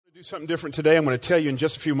Do something different today. I'm going to tell you in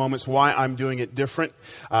just a few moments why I'm doing it different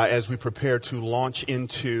as we prepare to launch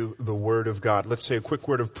into the Word of God. Let's say a quick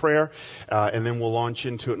word of prayer, and then we'll launch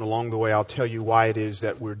into it. And along the way, I'll tell you why it is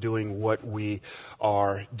that we're doing what we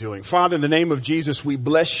are doing. Father, in the name of Jesus, we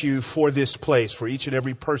bless you for this place, for each and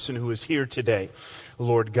every person who is here today,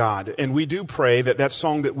 Lord God. And we do pray that that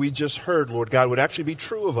song that we just heard, Lord God, would actually be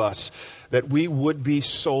true of us, that we would be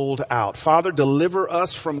sold out. Father, deliver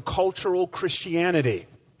us from cultural Christianity.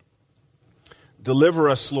 Deliver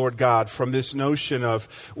us, Lord God, from this notion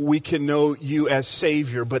of we can know you as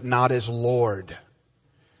Savior, but not as Lord.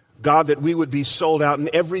 God, that we would be sold out in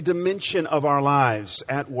every dimension of our lives,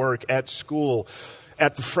 at work, at school,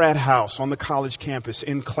 at the frat house, on the college campus,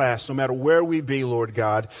 in class, no matter where we be, Lord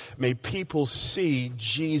God, may people see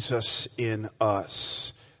Jesus in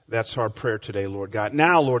us. That's our prayer today, Lord God.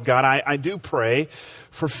 Now, Lord God, I do pray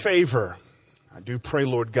for favor. I do pray,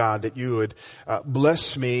 Lord God, that you would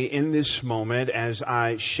bless me in this moment as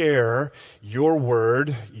I share your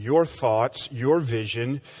word, your thoughts, your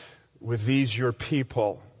vision with these, your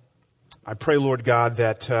people. I pray, Lord God,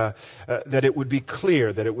 that it would be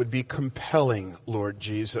clear, that it would be compelling, Lord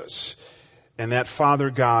Jesus. And that, Father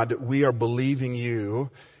God, we are believing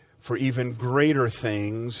you for even greater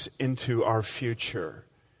things into our future.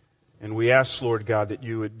 And we ask, Lord God, that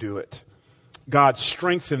you would do it. God,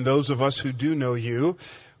 strengthen those of us who do know you.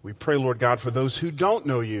 We pray, Lord God, for those who don't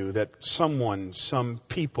know you, that some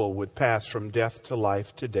people would pass from death to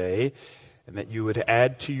life today, and that you would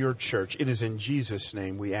add to your church. It is in Jesus'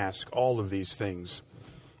 name we ask all of these things.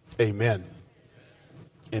 Amen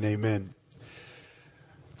and amen.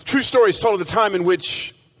 The true story is told of the time in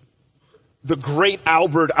which the great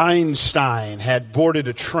Albert Einstein had boarded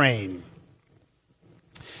a train.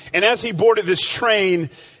 And as he boarded this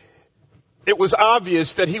train, it was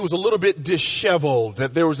obvious that he was a little bit disheveled,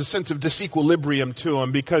 that there was a sense of disequilibrium to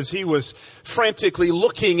him because he was frantically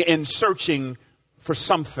looking and searching for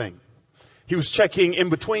something. He was checking in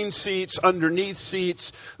between seats, underneath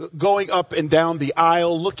seats, going up and down the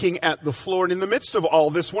aisle, looking at the floor. And in the midst of all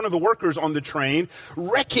this, one of the workers on the train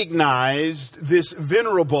recognized this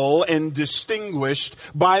venerable and distinguished,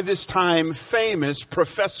 by this time famous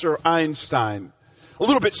Professor Einstein. A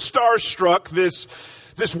little bit starstruck,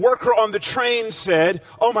 this worker on the train said,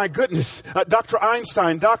 "Oh my goodness, Dr.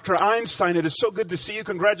 Einstein, it is so good to see you.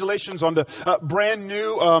 Congratulations on the brand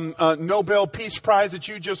new Nobel Peace Prize that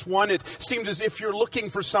you just won. It seems as if you're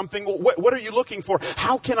looking for something. What are you looking for?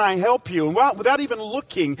 How can I help you?" And without even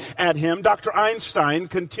looking at him, Dr. Einstein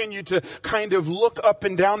continued to kind of look up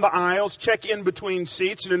and down the aisles, check in between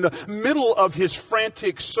seats. And in the middle of his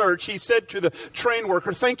frantic search, he said to the train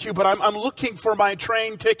worker, "Thank you, but I'm looking for my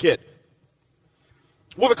train ticket."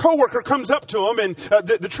 Well, the coworker comes up to him, and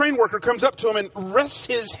the train worker comes up to him and rests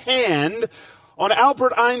his hand on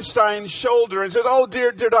Albert Einstein's shoulder and says, "Oh,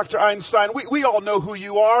 dear Dr. Einstein, we all know who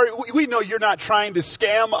you are. We know you're not trying to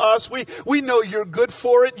scam us. We know you're good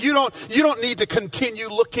for it. You don't need to continue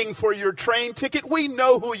looking for your train ticket. We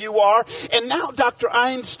know who you are." And now Dr.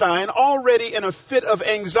 Einstein, already in a fit of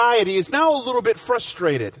anxiety, is now a little bit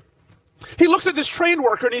frustrated. He looks at this train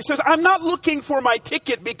worker and he says, "I'm not looking for my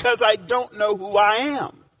ticket because I don't know who I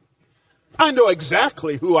am. I know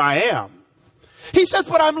exactly who I am." He says,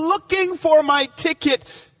 "But I'm looking for my ticket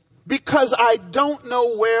because I don't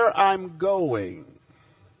know where I'm going."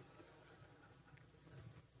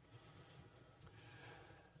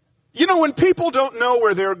 You know, when people don't know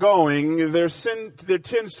where they're going, there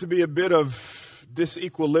tends to be a bit of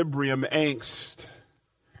disequilibrium, angst,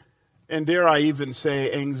 and dare I even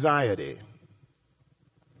say anxiety.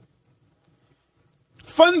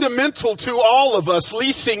 Fundamental to all of us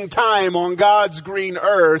leasing time on God's green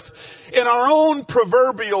earth, in our own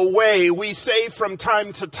proverbial way, we say from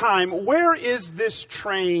time to time, where is this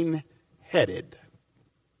train headed?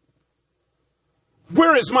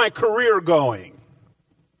 Where is my career going?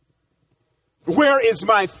 Where is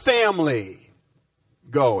my family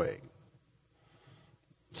going?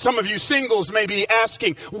 Some of you singles may be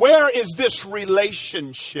asking, where is this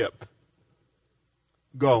relationship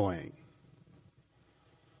going?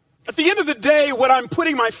 At the end of the day, what I'm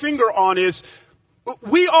putting my finger on is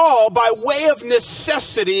we all, by way of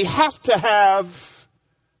necessity, have to have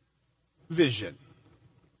vision.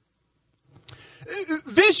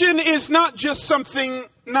 Vision is not just something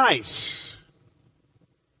nice.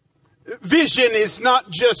 Vision is not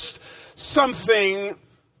just something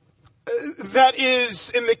that is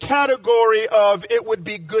in the category of it would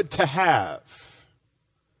be good to have.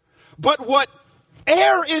 But what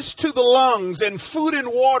air is to the lungs and food and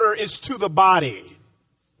water is to the body,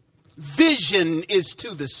 vision is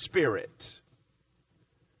to the spirit.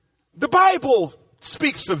 The Bible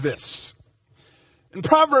speaks of this. In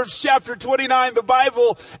Proverbs chapter 29, the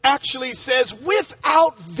Bible actually says,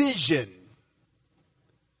 without vision,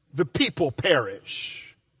 the people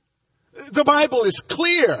perish. The Bible is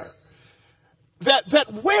clear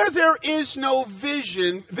that where there is no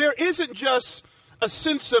vision, there isn't just a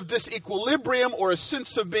sense of disequilibrium or a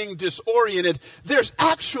sense of being disoriented. There's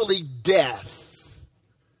actually death.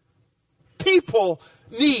 People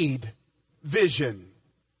need vision.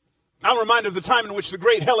 I'm reminded of the time in which the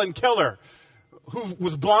great Helen Keller, who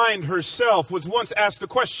was blind herself, was once asked the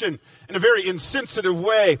question in a very insensitive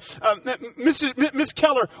way, Miss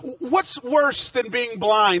Keller, what's worse than being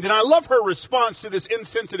blind? And I love her response to this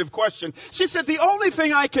insensitive question. She said, the only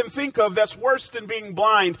thing I can think of that's worse than being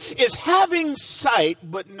blind is having sight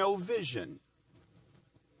but no vision.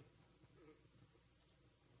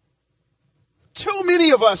 Too many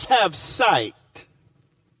of us have sight,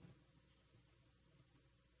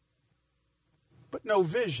 but no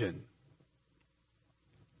vision.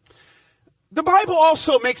 The Bible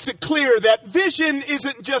also makes it clear that vision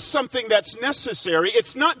isn't just something that's necessary.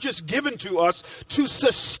 It's not just given to us to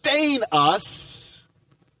sustain us.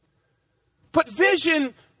 But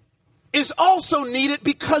vision is also needed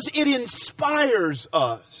because it inspires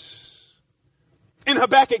us. In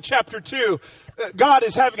Habakkuk chapter 2, God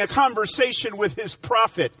is having a conversation with his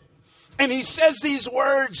prophet. And he says these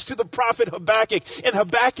words to the prophet Habakkuk in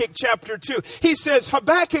Habakkuk chapter 2. He says,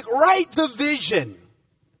 Habakkuk, write the vision.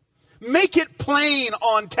 Make it plain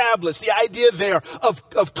on tablets, the idea there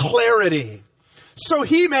of clarity. So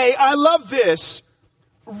he may, I love this,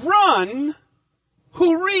 run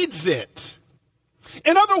who reads it.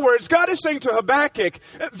 In other words, God is saying to Habakkuk,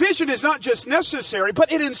 vision is not just necessary,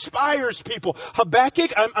 but it inspires people.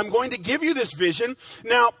 Habakkuk, I'm going to give you this vision.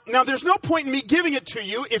 Now there's no point in me giving it to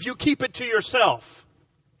you if you keep it to yourself.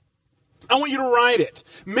 I want you to write it.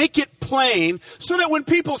 Make it plain so that when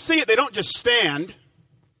people see it, they don't just stand.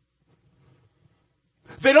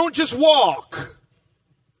 They don't just walk,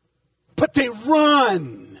 but they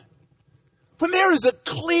run. When there is a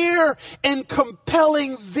clear and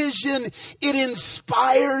compelling vision, it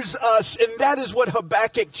inspires us. And that is what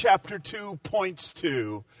Habakkuk chapter 2 points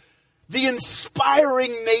to. The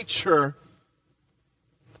inspiring nature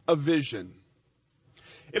of vision.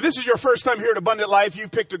 If this is your first time here at Abundant Life,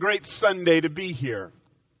 you've picked a great Sunday to be here.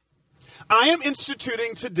 I am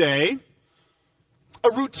instituting today a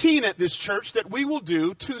routine at this church that we will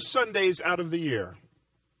do 2 Sundays out of the year.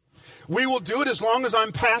 We will do it as long as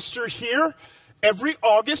I'm pastor here, every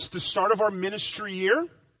August, the start of our ministry year,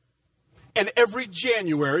 and every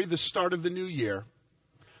January, the start of the new year.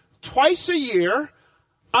 Twice a year,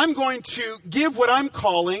 I'm going to give what I'm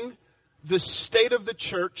calling the State of the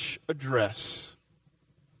Church address.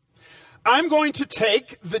 I'm going to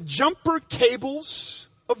take the jumper cables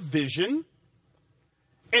of vision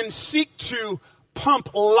and seek to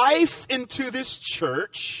pump life into this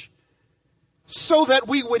church so that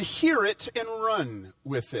we would hear it and run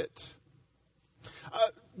with it.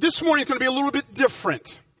 This morning is going to be a little bit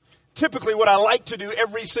different. Typically, what I like to do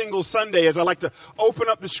every single Sunday is I like to open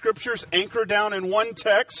up the scriptures, anchor down in one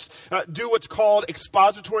text, do what's called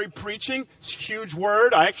expository preaching. It's a huge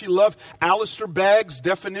word. I actually love Alistair Bagg's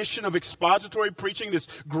definition of expository preaching, this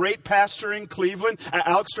great pastor in Cleveland.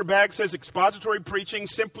 Alistair Bagg says expository preaching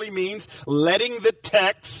simply means letting the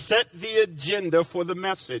text set the agenda for the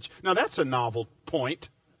message. Now, that's a novel point.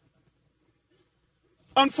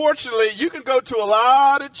 Unfortunately, you can go to a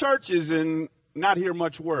lot of churches and not hear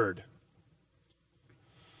much word.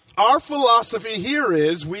 Our philosophy here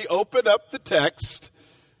is we open up the text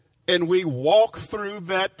and we walk through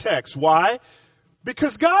that text. Why?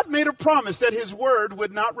 Because God made a promise that his word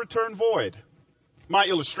would not return void. My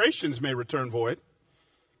illustrations may return void.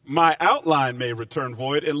 My outline may return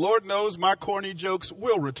void. And Lord knows my corny jokes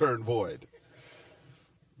will return void.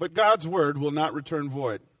 But God's word will not return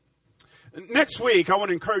void. Next week, I want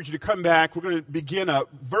to encourage you to come back. We're going to begin a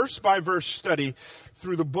verse-by-verse study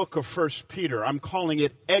through the book of 1 Peter. I'm calling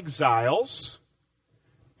it Exiles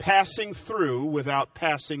Passing Through Without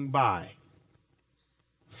Passing By.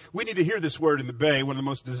 We need to hear this word in the Bay, one of the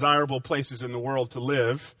most desirable places in the world to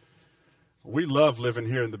live. We love living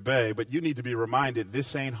here in the Bay, but you need to be reminded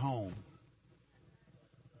this ain't home.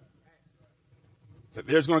 That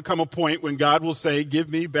there's going to come a point when God will say, give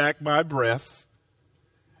me back my breath,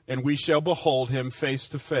 and we shall behold him face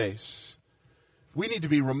to face. We need to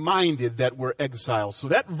be reminded that we're exiles. So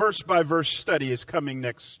that verse-by-verse study is coming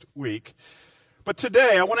next week. But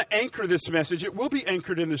today, I want to anchor this message. It will be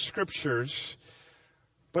anchored in the Scriptures.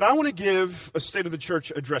 But I want to give a State of the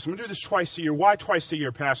Church address. I'm going to do this twice a year. Why twice a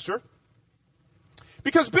year, Pastor?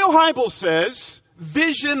 Because Bill Hybels says,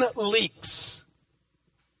 vision leaks.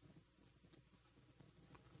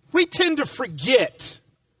 we tend to forget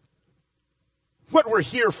what we're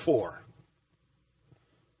here for.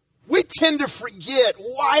 We tend to forget,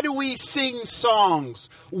 why do we sing songs?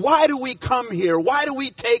 Why do we come here? Why do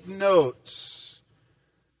we take notes?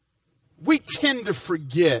 We tend to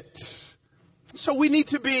forget. So we need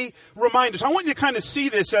to be reminders. I want you to kind of see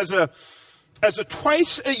this as a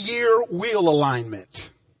twice a year wheel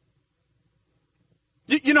alignment.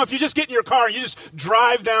 You know, if you just get in your car and you just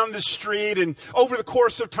drive down the street, and over the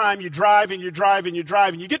course of time you drive and you drive and you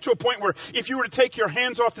drive, and you get to a point where if you were to take your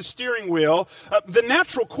hands off the steering wheel, the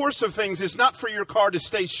natural course of things is not for your car to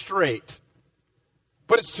stay straight,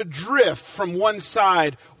 but it's to drift from one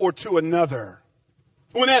side or to another.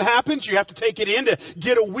 When that happens, you have to take it in to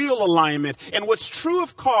get a wheel alignment. And what's true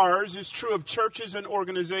of cars is true of churches and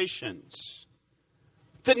organizations.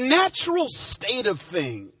 The natural state of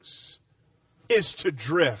things is to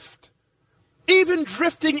drift, even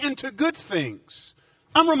drifting into good things.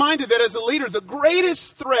 I'm reminded that as a leader, the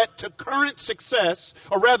greatest threat to current success,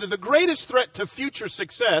 or rather the greatest threat to future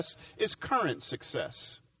success, is current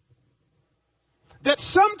success. That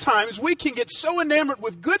sometimes we can get so enamored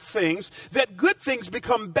with good things that good things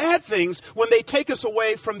become bad things when they take us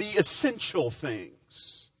away from the essential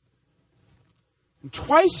things. And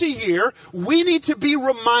twice a year, we need to be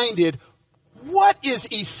reminded, what is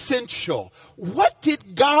essential? What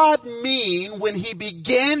did God mean when he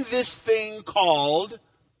began this thing called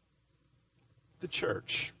the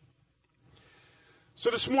church?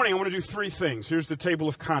 So this morning I want to do three things. Here's the table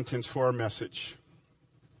of contents for our message.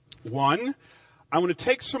 One, I want to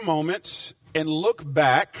take some moments and look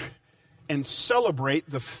back and celebrate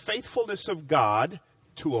the faithfulness of God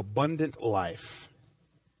to abundant life.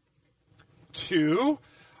 Two,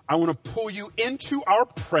 I want to pull you into our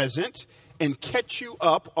present and catch you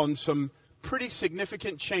up on some pretty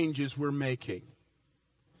significant changes we're making.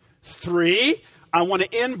 Three, I want to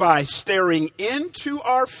end by staring into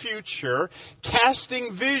our future,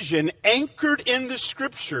 casting vision anchored in the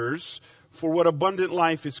Scriptures for what abundant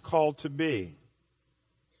life is called to be.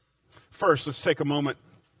 First, let's take a moment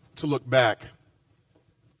to look back.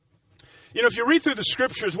 You know, if you read through the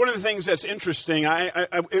Scriptures, one of the things that's interesting,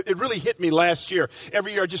 it really hit me last year.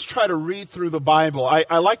 Every year I just try to read through the Bible.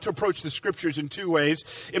 I like to approach the Scriptures in two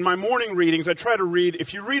ways. In my morning readings, I try to read,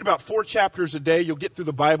 if you read about 4 chapters a day, you'll get through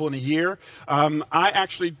the Bible in a year. I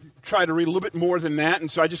actually try to read a little bit more than that,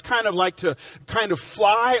 and so I just kind of like to kind of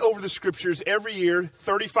fly over the Scriptures every year,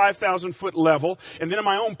 35,000-foot level, and then in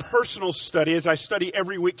my own personal study, as I study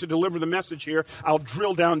every week to deliver the message here, I'll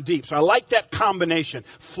drill down deep. So I like that combination,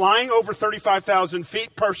 flying over 35,000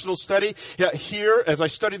 feet, personal study, here, as I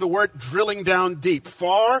study the Word, drilling down deep,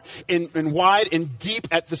 far and wide and deep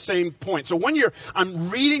at the same point. So when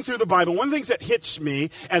I'm reading through the Bible, one of the things that hits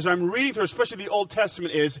me as I'm reading through, especially the Old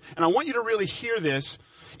Testament is, and I want you to really hear this,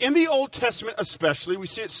 in the Old Testament especially, we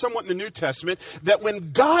see it somewhat in the New Testament, that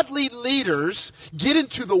when godly leaders get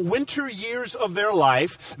into the winter years of their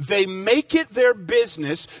life, they make it their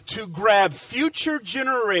business to grab future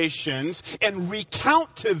generations and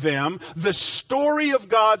recount to them the story of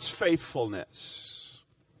God's faithfulness.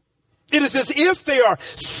 It is as if they are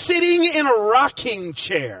sitting in a rocking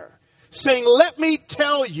chair, saying, let me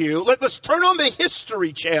tell you, let's turn on the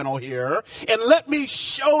History Channel here, and let me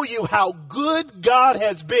show you how good God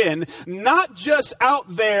has been, not just out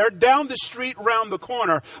there down the street round the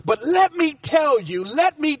corner, but let me tell you,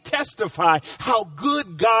 let me testify how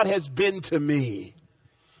good God has been to me.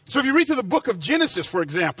 So if you read through the book of Genesis, for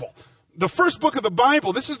example, the first book of the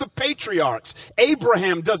Bible, this is the patriarchs.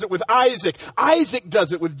 Abraham does it with Isaac. Isaac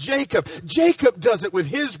does it with Jacob. Jacob does it with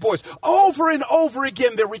his boys. Over and over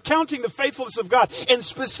again, they're recounting the faithfulness of God. And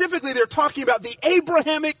specifically, they're talking about the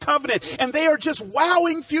Abrahamic covenant. And they are just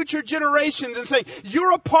wowing future generations and saying,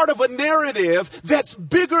 you're a part of a narrative that's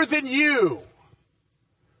bigger than you.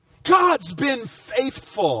 God's been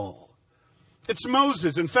faithful. It's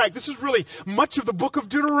Moses. In fact, this is really much of the book of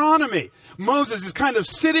Deuteronomy. Moses is kind of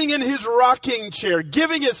sitting in his rocking chair,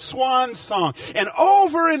 giving his swan song. And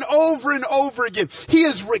over and over again, he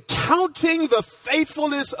is recounting the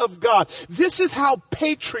faithfulness of God. This is how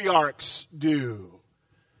patriarchs do.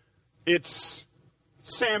 It's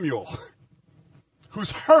Samuel,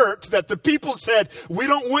 who's hurt that the people said, we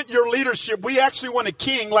don't want your leadership. We actually want a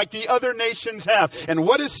king like the other nations have. And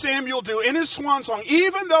what does Samuel do? In his swan song,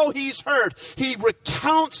 even though he's hurt, he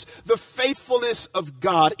recounts the faithfulness of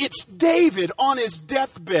God. It's David on his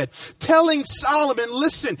deathbed telling Solomon,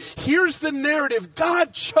 listen, here's the narrative.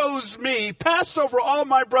 God chose me, passed over all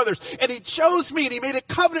my brothers, and he chose me, and he made a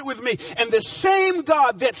covenant with me. And the same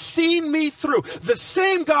God that's seen me through, the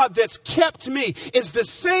same God that's kept me, is the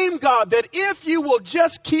same God that if you will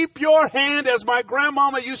just keep your hand, as my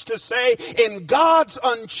grandmama used to say, in God's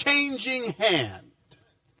unchanging hand,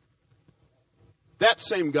 that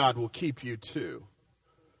same God will keep you too.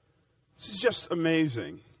 This is just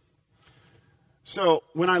amazing. So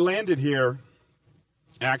when I landed here,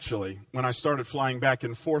 actually, when I started flying back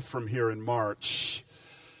and forth from here in March,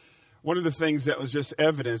 one of the things that was just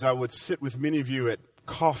evident, I would sit with many of you at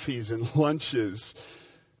coffees and lunches,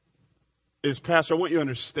 is, Pastor, I want you to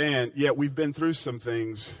understand, yeah, we've been through some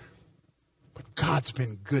things, but God's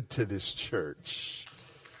been good to this church.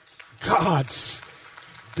 God's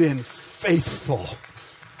been faithful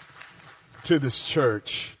to this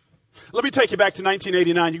church. Let me take you back to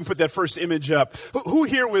 1989. You can put that first image up. Who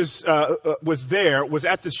here was at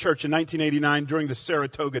this church in 1989 during the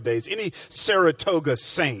Saratoga days? Any Saratoga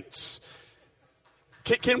saints?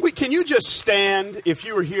 Can you just stand if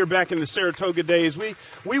you were here back in the Saratoga days?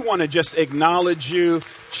 We want to just acknowledge you,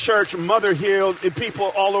 church, Mother Hill,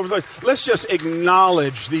 people all over the place. Let's just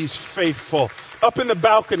acknowledge these faithful. Up in the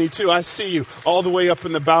balcony too, I see you all the way up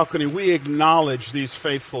in the balcony. We acknowledge these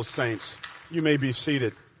faithful saints. You may be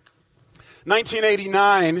seated.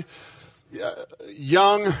 1989,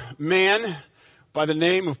 young man by the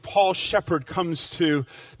name of Paul Shepard comes to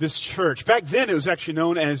this church. Back then, it was actually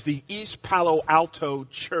known as the East Palo Alto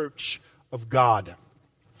Church of God.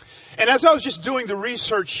 And as I was just doing the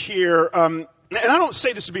research here, and I don't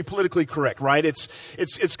say this to be politically correct, right? It's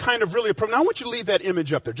kind of really a problem. Now, I want you to leave that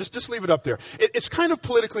image up there. Just leave it up there. It's kind of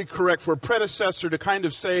politically correct for a predecessor to kind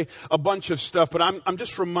of say a bunch of stuff, but I'm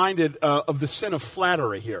just reminded of the sin of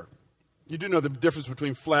flattery here. You do know the difference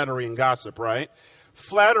between flattery and gossip, right?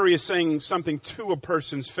 Flattery is saying something to a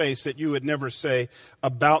person's face that you would never say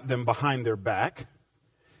about them behind their back.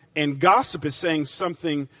 And gossip is saying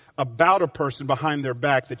something about a person behind their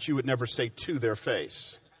back that you would never say to their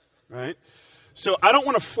face, right? So I don't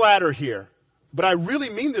want to flatter here, but I really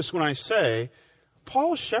mean this when I say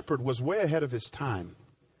Paul Shepard was way ahead of his time.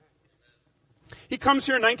 He comes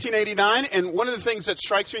here in 1989, and one of the things that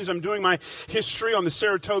strikes me as I'm doing my history on the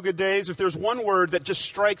Saratoga days, if there's one word that just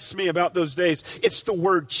strikes me about those days, it's the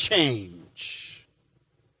word change.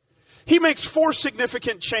 He makes 4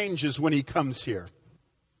 significant changes when he comes here.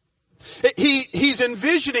 He's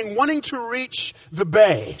envisioning wanting to reach the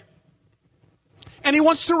bay, and he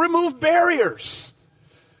wants to remove barriers.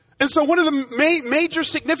 And so one of the major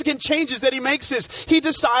significant changes that he makes is he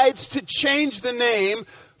decides to change the name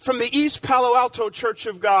from the East Palo Alto Church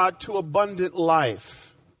of God to Abundant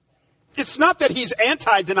Life. It's not that he's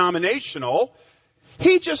anti-denominational.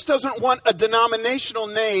 He just doesn't want a denominational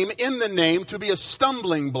name in the name to be a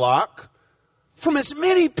stumbling block from as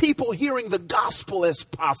many people hearing the gospel as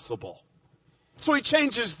possible. So he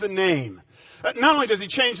changes the name. Not only does he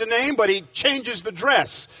change the name, but he changes the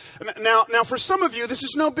dress. Now, for some of you, this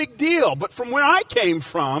is no big deal. But from where I came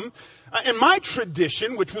from, in my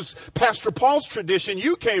tradition, which was Pastor Paul's tradition,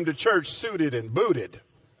 you came to church suited and booted.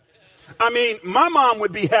 I mean, my mom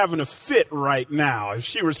would be having a fit right now if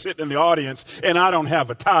she were sitting in the audience and I don't have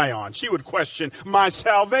a tie on. She would question my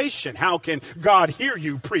salvation. How can God hear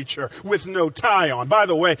you, preacher, with no tie on? By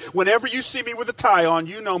the way, whenever you see me with a tie on,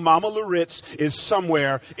 you know Mama Loritz is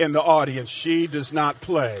somewhere in the audience. She does not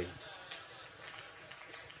play.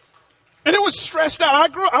 And it was stressed out.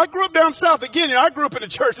 I grew up down south. Again, I grew up in a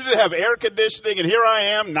church that didn't have air conditioning, and here I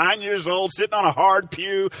am, 9 years old, sitting on a hard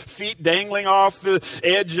pew, feet dangling off the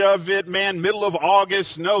edge of it, man, middle of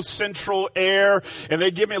August, no central air, and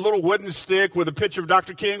they give me a little wooden stick with a picture of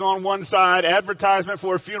Dr. King on one side, advertisement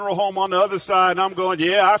for a funeral home on the other side, and I'm going,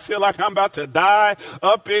 yeah, I feel like I'm about to die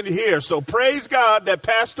up in here. So praise God that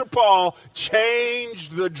Pastor Paul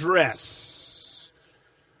changed the dress.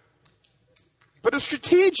 But it's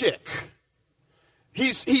strategic.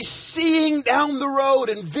 He's seeing down the road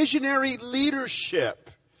in visionary leadership.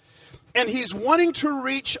 And he's wanting to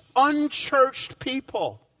reach unchurched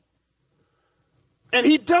people. And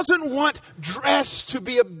he doesn't want dress to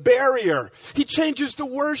be a barrier. He changes the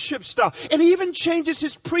worship style. And he even changes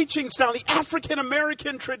his preaching style. The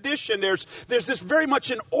African-American tradition, there's this very much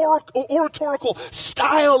an oratorical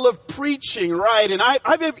style of preaching, right? And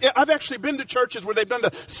I've actually been to churches where they've done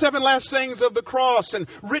the 7 last sayings of the cross and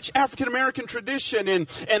rich African-American tradition. And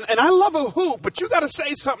I love a hoop, but you got to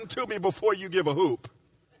say something to me before you give a hoop.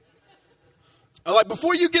 Like,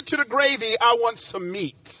 before you get to the gravy, I want some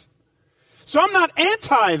meat. So I'm not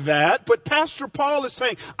anti that, but Pastor Paul is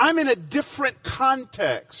saying, I'm in a different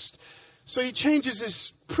context. So he changes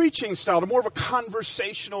his preaching style to more of a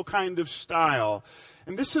conversational kind of style.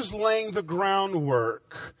 And this is laying the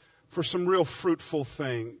groundwork for some real fruitful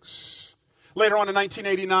things. Later on in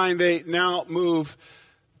 1989, they now move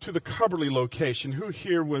to the Cubberley location. Who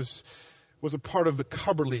here was was a part of the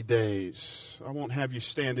Cubberley days. I won't have you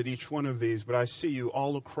stand at each one of these, but I see you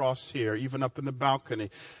all across here, even up in the balcony.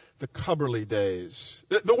 The Cubberley days.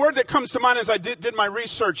 The word that comes to mind as I did my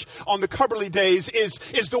research on the Cubberley days is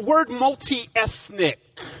the word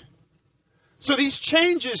multi-ethnic. So these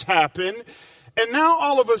changes happen, and now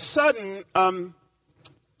all of a sudden,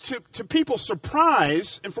 to people's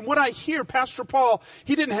surprise, and from what I hear, Pastor Paul,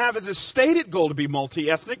 he didn't have as a stated goal to be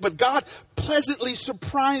multi-ethnic, but God pleasantly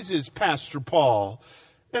surprises Pastor Paul.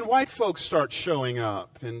 And white folks start showing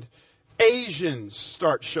up, and Asians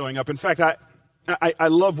start showing up. In fact, I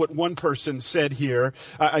love what one person said here.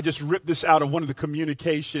 I just ripped this out of one of the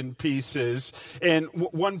communication pieces. And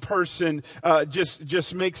one person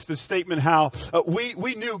just makes the statement how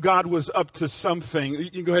we knew God was up to something. You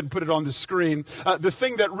can go ahead and put it on the screen. The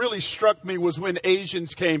thing that really struck me was when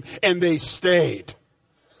Asians came and they stayed.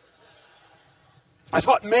 I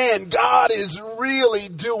thought, man, God is really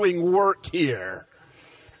doing work here.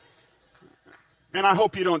 And I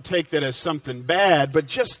hope you don't take that as something bad, but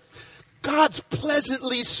just God's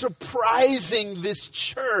pleasantly surprising this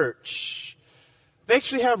church. They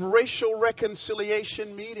actually have racial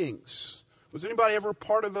reconciliation meetings. Was anybody ever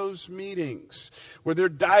part of those meetings where they're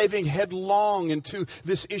diving headlong into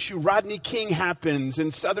this issue? Rodney King happens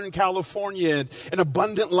in Southern California, and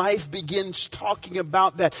Abundant Life begins talking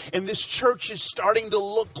about that. And this church is starting to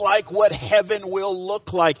look like what heaven will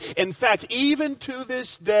look like. In fact, even to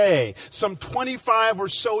this day, some 25 or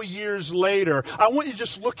so years later, I want you to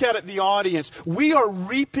just look at it, the audience. We are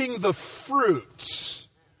reaping the fruits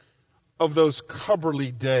of those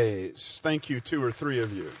Cubberley days. Thank you, 2 or 3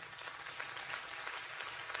 of you.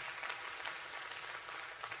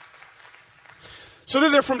 So they're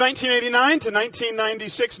there from 1989 to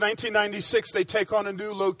 1996. 1996, they take on a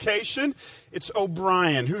new location. It's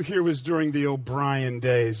O'Brien. Who here was during the O'Brien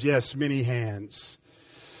days? Yes, many hands.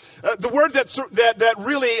 The word that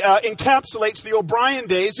really encapsulates the O'Brien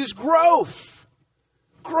days is growth.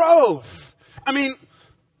 Growth. I mean,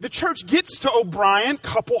 the church gets to O'Brien,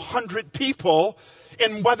 couple hundred people,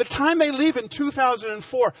 and by the time they leave in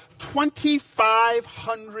 2004,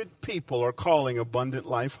 2,500 people are calling Abundant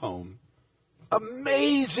Life home.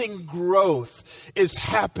 Amazing growth is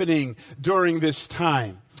happening during this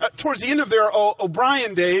time. Towards the end of their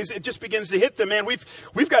O'Brien days, it just begins to hit them. Man,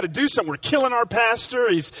 we've got to do something. We're killing our pastor.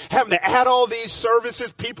 He's having to add all these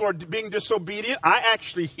services. People are being disobedient. I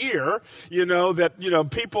actually hear, that,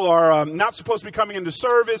 people are not supposed to be coming into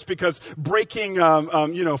service because breaking,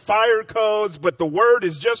 fire codes. But the word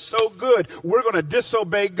is just so good. We're going to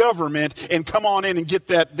disobey government and come on in and get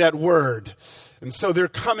that word. And so they're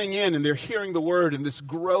coming in and they're hearing the word, and this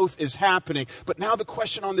growth is happening. But now the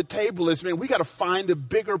question on the table is, man, we got to find a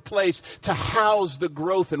bigger place to house the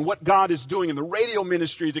growth and what God is doing. And the radio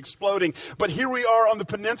ministry is exploding. But here we are on the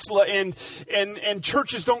peninsula, and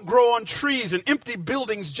churches don't grow on trees, and empty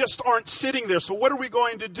buildings just aren't sitting there. So what are we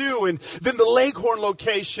going to do? And then the Leghorn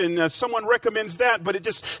location, someone recommends that, but it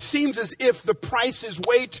just seems as if the price is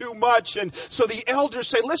way too much. And so the elders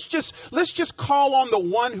say, let's just call on the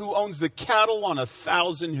one who owns the cattle on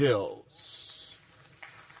 1,000 hills.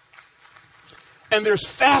 And there's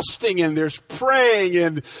fasting and there's praying,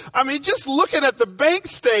 and just looking at the bank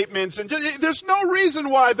statements, and there's no reason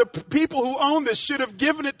why the people who own this should have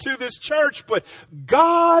given it to this church, but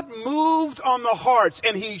God moved on the hearts,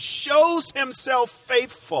 and He shows Himself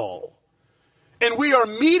faithful. And we are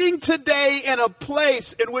meeting today in a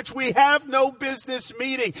place in which we have no business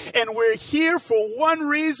meeting. And we're here for one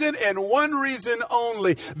reason and one reason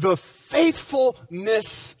only: the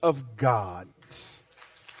faithfulness of God.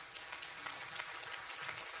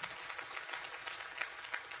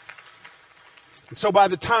 And so by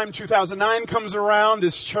the time 2009 comes around,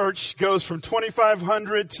 this church goes from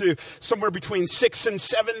 2,500 to somewhere between 6,000 and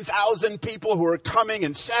 7,000 people who are coming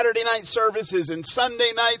in Saturday night services and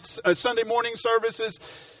Sunday morning services.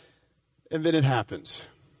 And then it happens.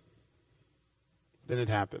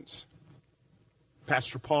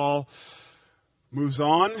 Pastor Paul moves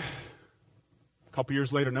on. A couple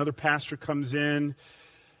years later, another pastor comes in.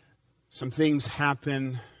 Some things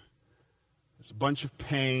happen. There's a bunch of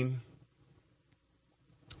pain.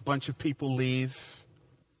 A bunch of people leave.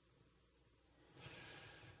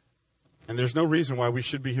 And there's no reason why we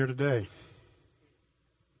should be here today.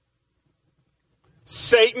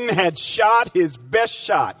 Satan had shot his best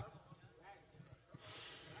shot.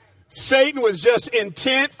 Satan was just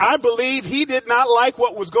intent. I believe he did not like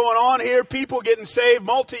what was going on here. People getting saved,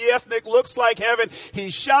 multi-ethnic, looks like heaven. He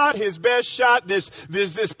shot his best shot. There's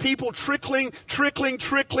this people trickling.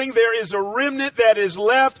 There is a remnant that is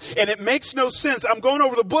left, and it makes no sense. I'm going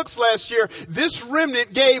over the books last year. This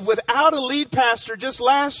remnant gave, without a lead pastor just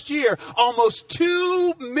last year, almost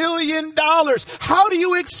 $2 million. How do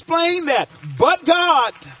you explain that? But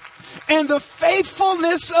God and the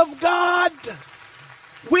faithfulness of God.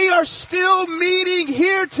 We are still meeting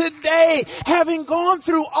here today, having gone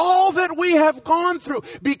through all that we have gone through,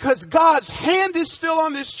 because God's hand is still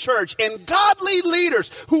on this church, and godly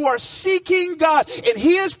leaders who are seeking God, and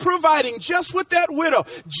He is providing, just with that widow,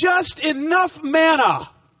 just enough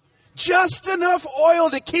manna, just enough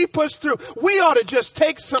oil to keep us through. We ought to just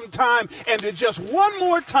take some time and to just one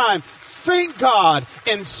more time thank God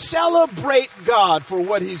and celebrate God for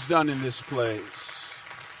what He's done in this place.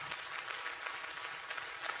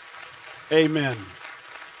 Amen.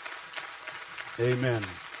 Amen.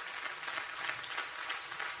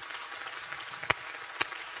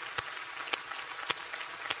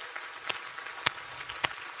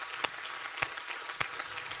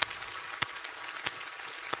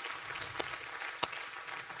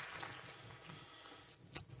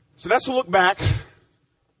 So that's a look back.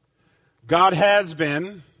 God has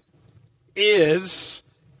been, is,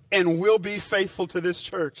 and will be faithful to this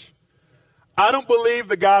church. I don't believe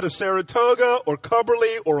the God of Saratoga or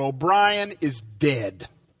Cubberley or O'Brien is dead.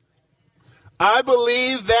 I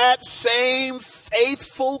believe that same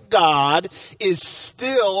faithful God is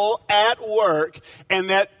still at work, and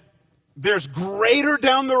that there's greater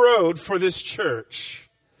down the road for this church.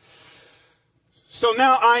 So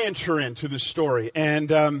now I enter into the story,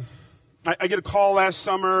 and I get a call last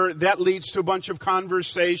summer. That leads to a bunch of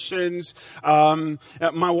conversations. My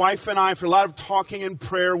wife and I, after a lot of talking and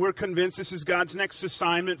prayer, we're convinced this is God's next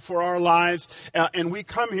assignment for our lives. And we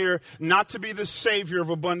come here not to be the Savior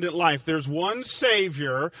of abundant life. There's one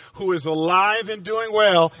Savior who is alive and doing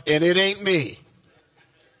well, and it ain't me.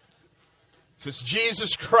 So it's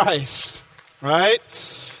Jesus Christ, right?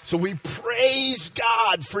 So we praise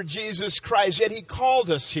God for Jesus Christ, yet He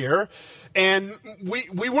called us here. And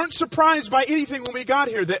we weren't surprised by anything when we got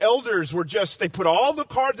here. The elders were they put all the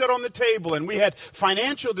cards out on the table, and we had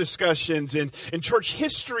financial discussions and church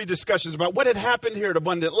history discussions about what had happened here at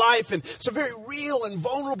Abundant Life, and some very real and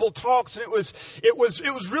vulnerable talks. And it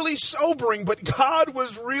was really sobering, but God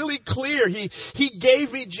was really clear. He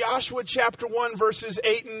gave me Joshua chapter 1, verses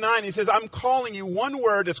 8 and 9. He says, I'm calling you, one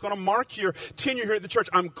word that's going to mark your tenure here at the church.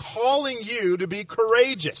 I'm calling you to be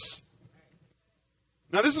courageous.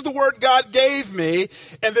 Now, this is the word God gave me,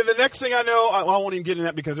 and then the next thing I know, I won't even get into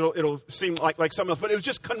that because it'll seem like something else, but it was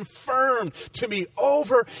just confirmed to me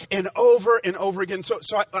over and over and over again. So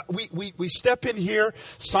we step in here,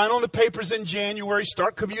 sign on the papers in January,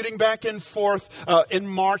 start commuting back and forth in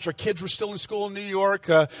March. Our kids were still in school in New York.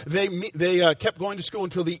 They kept going to school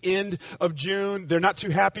until the end of June. They're not too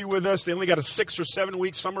happy with us. They only got a 6 or 7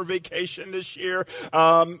 week summer vacation this year.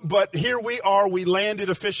 But here we are. We landed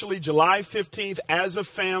officially July 15th as a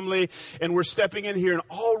family, and we're stepping in here, and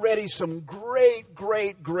already some great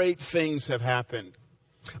things have happened.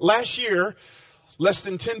 Last year, less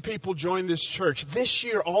than 10 people joined this church. This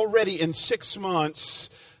year, already in 6 months,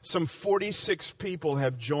 some 46 people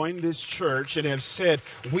have joined this church and have said,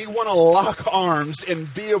 we want to lock arms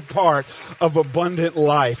and be a part of Abundant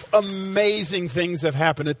Life. Amazing things have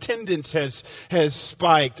happened. Attendance has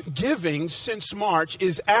spiked. Giving since March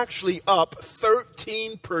is actually up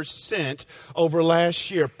 13% over last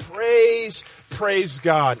year. Praise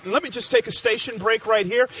God. And let me just take a station break right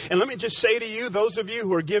here. And let me just say to you, those of you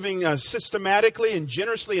who are giving systematically and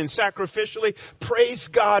generously and sacrificially, praise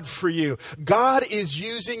God for you. God is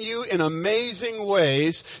using you in amazing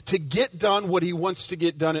ways to get done what He wants to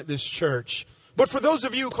get done at this church. But for those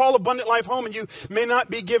of you who call Abundant Life home and you may not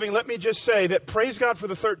be giving, let me just say that praise God for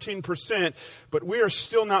the 13%, but we are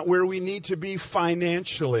still not where we need to be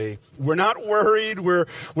financially. We're not worried. We're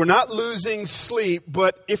not losing sleep.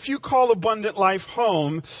 But if you call Abundant Life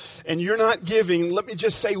home and you're not giving, let me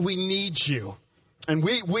just say we need you. And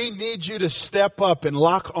we need you to step up and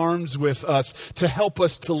lock arms with us to help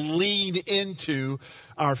us to lean into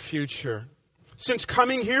our future. Since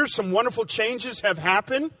coming here, some wonderful changes have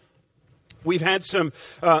happened. We've had some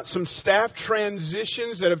staff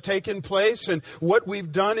transitions that have taken place, and what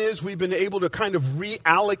we've done is we've been able to kind of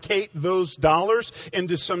reallocate those dollars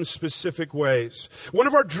into some specific ways. One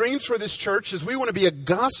of our dreams for this church is we want to be a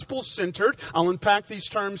gospel-centered, I'll unpack these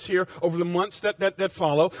terms here over the months that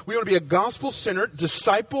follow. We want to be a gospel-centered,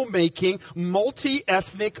 disciple-making,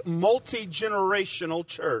 multi-ethnic, multi-generational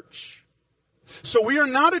church. So we are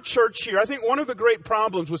not a church here. I think one of the great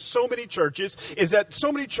problems with so many churches is that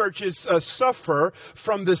so many churches suffer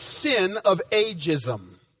from the sin of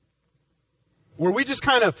ageism, where we just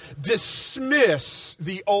kind of dismiss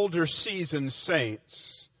the older seasoned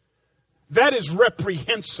saints. That is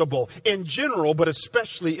reprehensible in general, but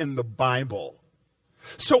especially in the Bible.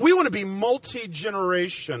 So we want to be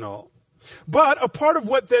multi-generational. But a part of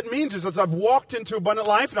what that means is, as I've walked into Abundant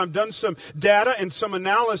Life and I've done some data and some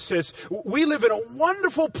analysis, we live in a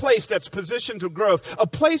wonderful place that's positioned to growth, a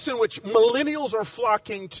place in which millennials are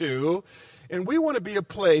flocking to, and we want to be a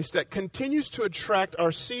place that continues to attract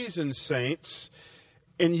our seasoned saints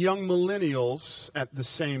and young millennials at the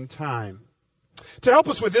same time. To help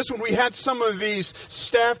us with this, when we had some of these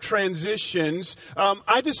staff transitions,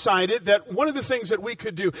 I decided that one of the things that we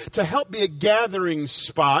could do to help be a gathering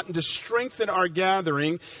spot and to strengthen our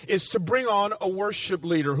gathering is to bring on a worship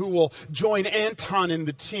leader who will join Anton in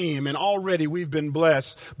the team. And already we've been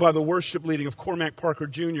blessed by the worship leading of Cormac Parker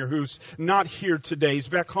Jr., who's not here today. He's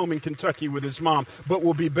back home in Kentucky with his mom, but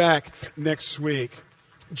will be back next week.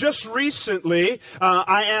 Just recently,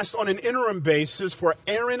 I asked on an interim basis for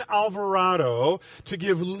Aaron Alvarado to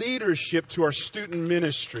give leadership to our student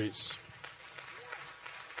ministries.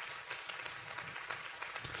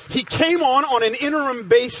 He came on an interim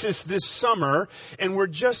basis this summer, and we're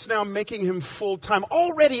just now making him full-time.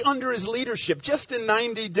 Already under his leadership, just in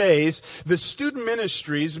 90 days, the student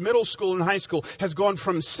ministries, middle school and high school, has gone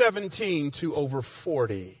from 17 to over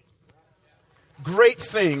 40. Great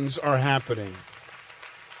things are happening.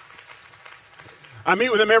 I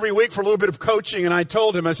meet with him every week for a little bit of coaching, and I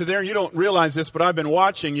told him, I said, Aaron, you don't realize this, but I've been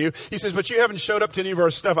watching you. He says, but you haven't showed up to any of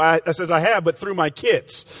our stuff. I says, I have, but through my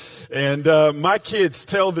kids. And my kids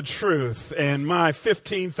tell the truth, and my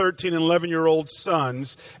 15, 13, and 11-year-old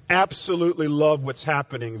sons absolutely love what's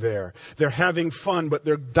happening there. They're having fun, but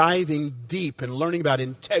they're diving deep and learning about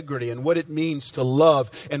integrity and what it means to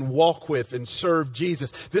love and walk with and serve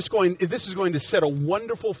Jesus. This is going to set a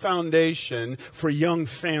wonderful foundation for young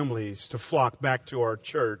families to flock back to our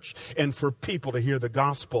church and for people to hear the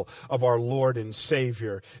gospel of our Lord and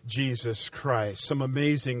Savior, Jesus Christ. Some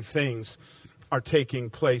amazing things are taking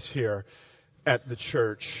place here at the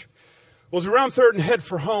church. Well, as we round third and head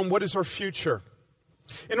for home, what is our future?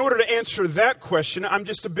 In order to answer that question, I'm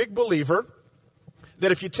just a big believer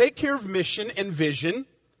that if you take care of mission and vision,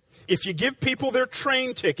 if you give people their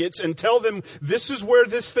train tickets and tell them this is where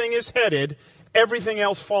this thing is headed, everything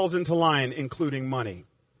else falls into line, including money.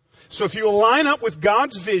 So if you line up with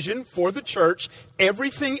God's vision for the church,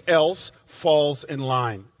 everything else falls in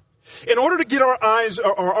line. In order to get our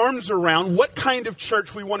arms around what kind of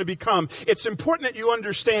church we want to become, it's important that you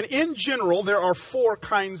understand, in general, there are 4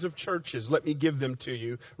 kinds of churches. Let me give them to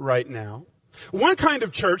you right now. One kind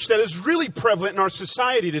of church that is really prevalent in our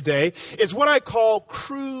society today is what I call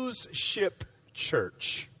cruise ship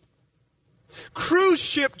church. Cruise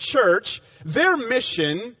ship church, their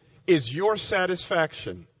mission is your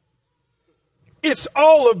satisfaction. It's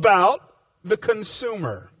all about the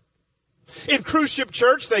consumer. In cruise ship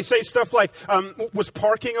church, they say stuff like, was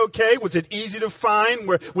parking okay? Was it easy to find?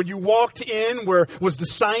 When you walked in, was the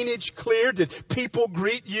signage clear? Did people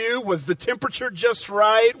greet you? Was the temperature just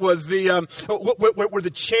right? Was were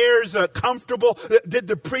the chairs comfortable? Did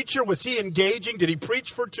the preacher, was he engaging? Did he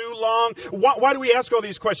preach for too long? Why do we ask all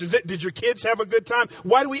these questions? Did your kids have a good time?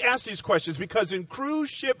 Why do we ask these questions? Because in cruise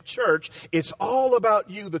ship church, it's all about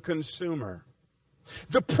you, the consumer.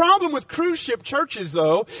 The problem with cruise ship churches,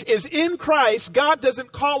 though, is in Christ, God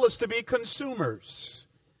doesn't call us to be consumers.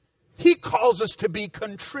 He calls us to be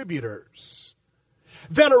contributors.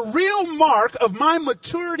 That a real mark of my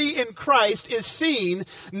maturity in Christ is seen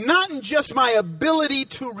not in just my ability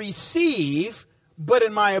to receive, but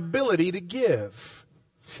in my ability to give.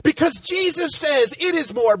 Because Jesus says it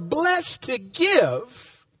is more blessed to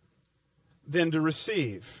give than to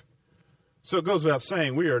receive. So it goes without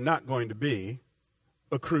saying, we are not going to be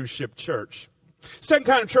a cruise ship church. Second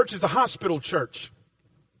kind of church is a hospital church.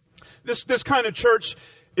 This kind of church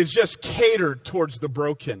is just catered towards the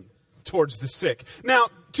broken, towards the sick. Now,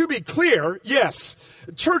 to be clear, yes,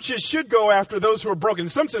 churches should go after those who are broken. In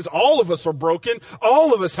some sense, all of us are broken.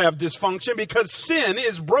 All of us have dysfunction because sin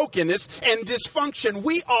is brokenness and dysfunction.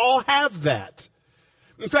 We all have that.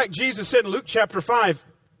 In fact, Jesus said in Luke chapter 5,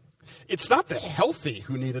 it's not the healthy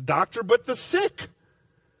who need a doctor, but the sick.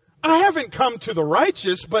 I haven't come to the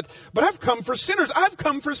righteous, but I've come for sinners. I've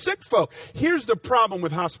come for sick folk. Here's the problem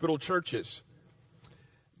with hospital churches.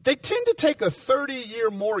 They tend to take a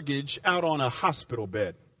 30-year mortgage out on a hospital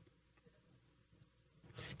bed.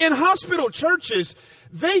 In hospital churches,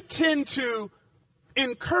 they tend to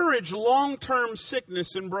encourage long-term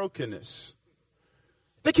sickness and brokenness.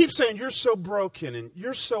 They keep saying, you're so broken, and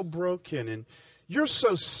you're so broken, and you're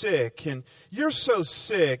so sick, and you're so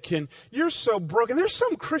sick, and you're so broken. There's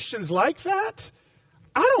some Christians like that.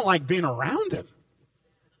 I don't like being around them.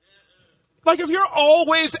 Like if you're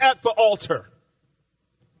always at the altar,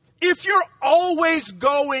 if you're always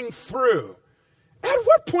going through, at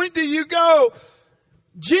what point do you go,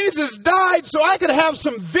 Jesus died so I could have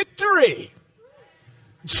some victory?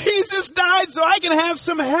 Jesus died so I can have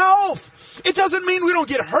some health. It doesn't mean we don't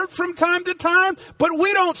get hurt from time to time, but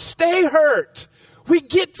we don't stay hurt. We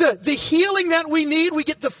get the healing that we need. We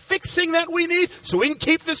get the fixing that we need so we can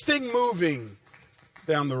keep this thing moving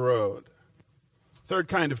down the road. Third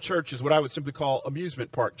kind of church is what I would simply call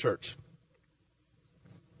amusement park church.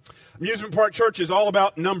 Amusement park church is all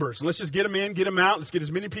about numbers. Let's just get them in, get them out. Let's get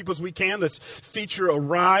as many people as we can. Let's feature a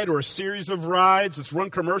ride or a series of rides. Let's run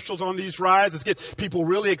commercials on these rides. Let's get people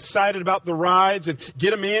really excited about the rides and get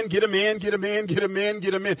them in, get them in, get them in, get them in,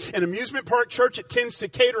 get them in. An amusement park church, it tends to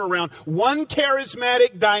cater around one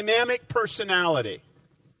charismatic, dynamic personality.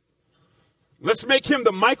 Let's make him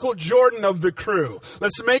the Michael Jordan of the crew.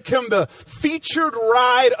 Let's make him the featured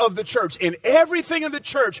ride of the church. And everything in the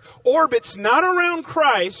church orbits not around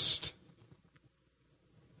Christ,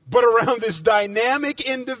 but around this dynamic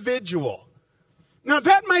individual. Now,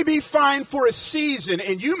 that may be fine for a season,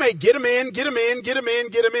 and you may get him in, get him in, get him in,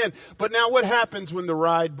 get him in. But now what happens when the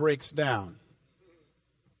ride breaks down?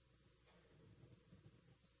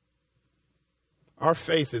 Our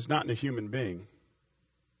faith is not in a human being.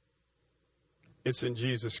 It's in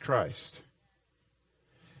Jesus Christ.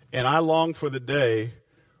 And I long for the day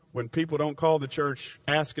when people don't call the church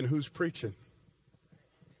asking who's preaching.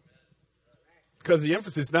 Because the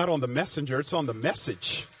emphasis is not on the messenger, it's on the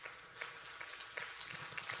message.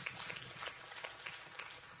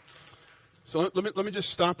 So let me just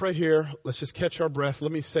stop right here. Let's just catch our breath.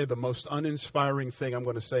 Let me say the most uninspiring thing I'm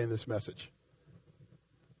going to say in this message.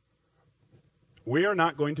 We are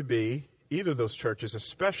not going to be, either of those churches,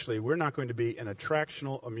 especially, we're not going to be an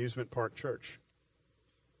attractional amusement park church.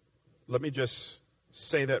 Let me just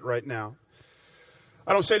say that right now.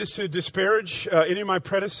 I don't say this to disparage any of my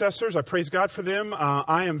predecessors. I praise God for them.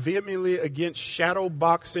 I am vehemently against shadow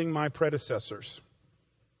boxing my predecessors.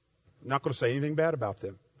 I'm not going to say anything bad about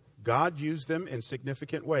them. God used them in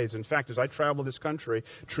significant ways. In fact, as I travel this country,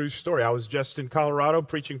 true story, I was just in Colorado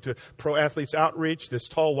preaching to Pro Athletes Outreach. This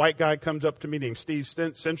tall white guy comes up to me named Steve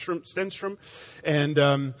Stenstrom.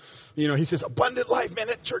 And, he says, abundant life, man,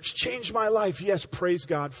 that church changed my life. Yes, praise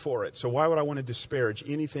God for it. So why would I want to disparage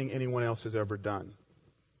anything anyone else has ever done?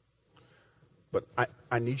 But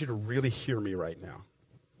I need you to really hear me right now.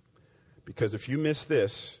 Because if you miss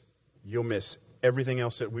this, you'll miss everything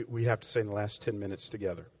else that we have to say in the last 10 minutes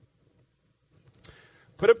together.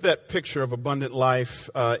 Put up that picture of abundant life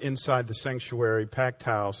inside the sanctuary, packed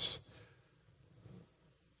house.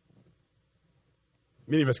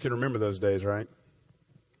 Many of us can remember those days, right?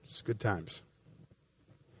 It's good times.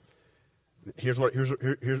 Here's what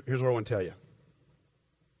I want to tell you.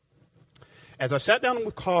 As I sat down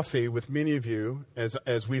with coffee with many of you,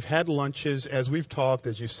 as we've had lunches, as we've talked,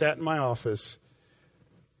 as you sat in my office,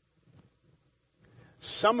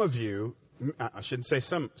 some of you, I shouldn't say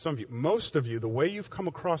some of you, most of you, the way you've come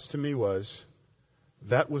across to me was,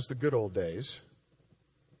 that was the good old days.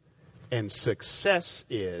 And success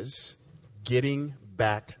is getting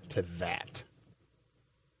back to that.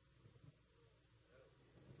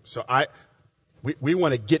 So we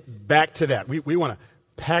want to get back to that. We want to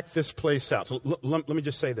pack this place out. So let me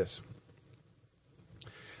just say this.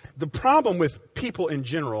 The problem with people in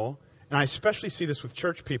general, and I especially see this with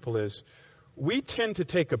church people, is we tend to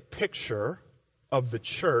take a picture of the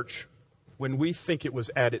church when we think it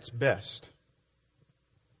was at its best.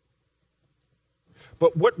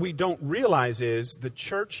 But what we don't realize is the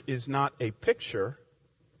church is not a picture,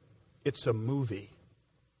 it's a movie.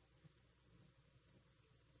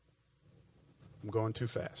 I'm going too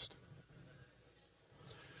fast.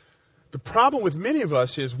 The problem with many of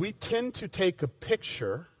us is we tend to take a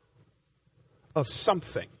picture of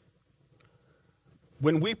something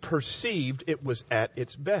when we perceived it was at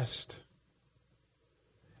its best.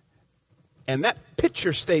 And that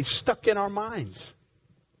picture stays stuck in our minds.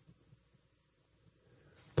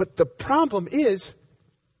 But the problem is,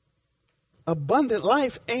 abundant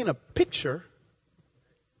life ain't a picture.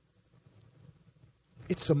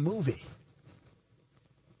 It's a movie.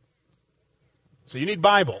 So you need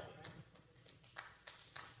Bible.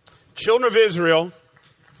 Children of Israel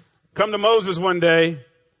come to Moses one day.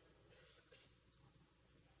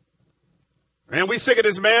 And we sick of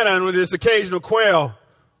this manna and with this occasional quail.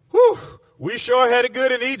 Whew, we sure had it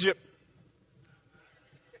good in Egypt.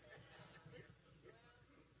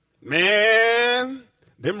 Man,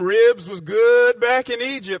 them ribs was good back in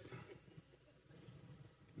Egypt.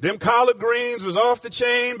 Them collard greens was off the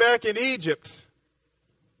chain back in Egypt.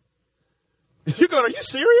 You're going, are you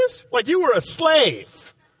serious? Like you were a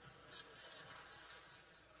slave.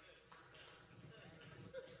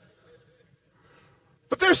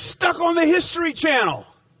 But they're stuck on the History Channel.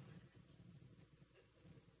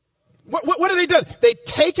 What have they done? They've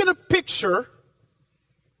taken a picture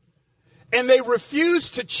and they refuse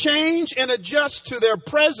to change and adjust to their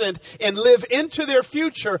present and live into their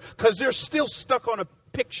future because they're still stuck on a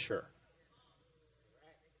picture.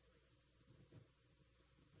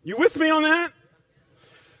 You with me on that?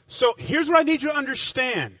 So here's what I need you to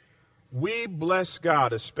understand. We bless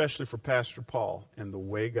God, especially for Pastor Paul and the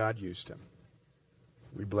way God used him.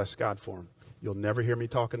 We bless God for him. You'll never hear me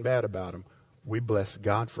talking bad about him. We bless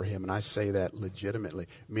God for him, and I say that legitimately.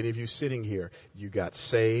 Many of you sitting here, you got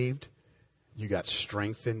saved, you got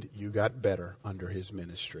strengthened, you got better under his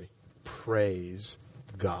ministry. Praise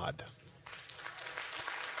God.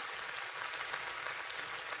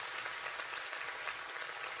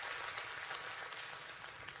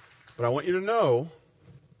 But I want you to know,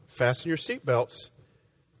 fasten your seatbelts,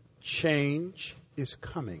 change is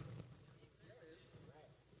coming.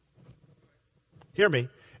 Hear me.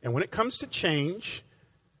 And when it comes to change,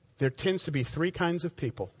 there tends to be three kinds of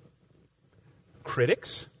people.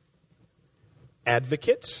 Critics,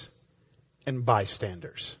 advocates, and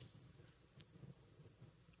bystanders.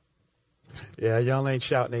 Yeah, y'all ain't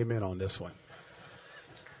shouting amen on this one.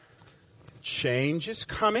 Change is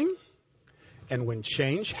coming. And when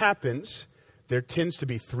change happens, there tends to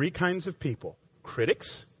be three kinds of people.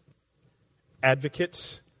 Critics,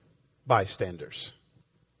 advocates, bystanders.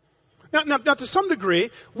 Now, to some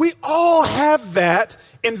degree, we all have that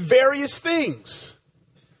in various things.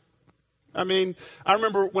 I mean, I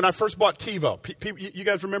remember when I first bought TiVo. You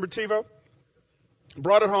guys remember TiVo?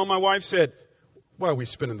 Brought it home. My wife said, why are we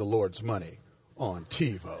spending the Lord's money on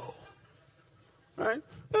TiVo? Right?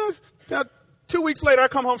 Now, 2 weeks later, I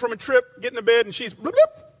come home from a trip, get in the bed, and she's bloop,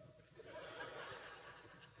 bloop.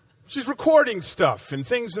 She's recording stuff and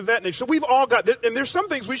things of that nature. So we've all got, and there's some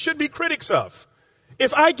things we should be critics of.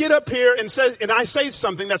 If I get up here and I say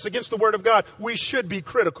something that's against the Word of God, we should be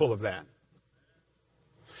critical of that.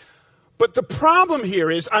 But the problem here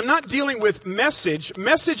is I'm not dealing with message.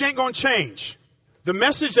 Message ain't going to change. The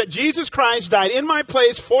message that Jesus Christ died in my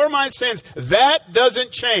place for my sins, that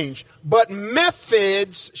doesn't change. But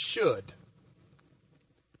methods should.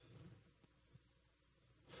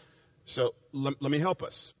 So let me help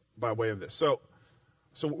us by way of this. So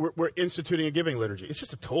we're instituting a giving liturgy. It's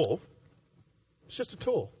just a tool. It's just a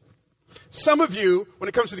tool. Some of you, when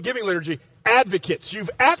it comes to the giving liturgy, advocates, you've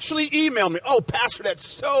actually emailed me. Oh, Pastor, that's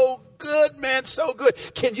so good, man, so good.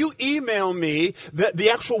 Can you email me the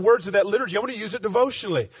actual words of that liturgy? I want to use it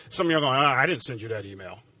devotionally. Some of you are going, I didn't send you that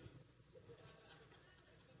email.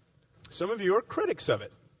 Some of you are critics of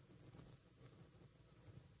it.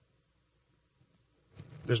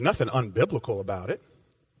 There's nothing unbiblical about it.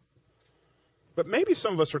 But maybe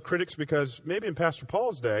some of us are critics because maybe in Pastor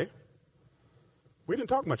Paul's day, we didn't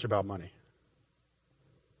talk much about money.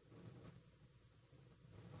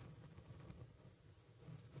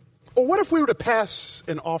 Or what if we were to pass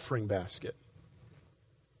an offering basket?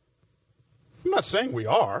 I'm not saying we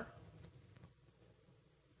are.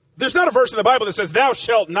 There's not a verse in the Bible that says, thou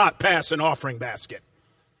shalt not pass an offering basket.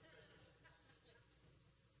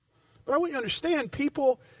 But I want you to understand,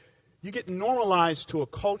 people, you get normalized to a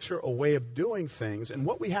culture, a way of doing things. And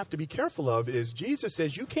what we have to be careful of is Jesus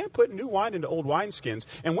says you can't put new wine into old wineskins.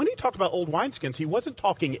 And when he talked about old wineskins, he wasn't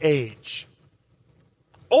talking age.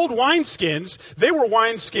 Old wineskins, they were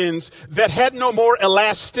wineskins that had no more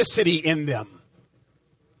elasticity in them.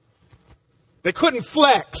 They couldn't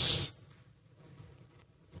flex.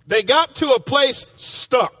 They got to a place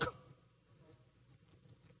stuck.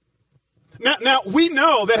 Now, we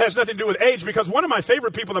know that has nothing to do with age because one of my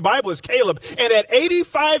favorite people in the Bible is Caleb. And at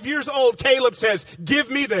 85 years old, Caleb says, give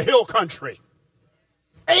me the hill country.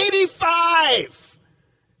 85!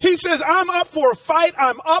 He says, I'm up for a fight.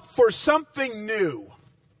 I'm up for something new.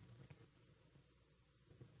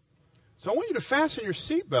 So I want you to fasten your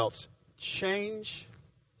seatbelts. Change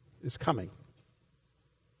is coming.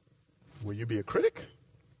 Will you be a critic,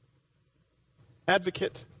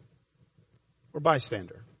 advocate, or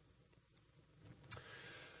bystander?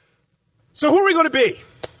 So who are we going to be?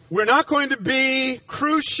 We're not going to be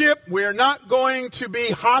cruise ship. We're not going to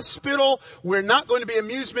be hospital. We're not going to be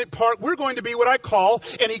amusement park. We're going to be what I call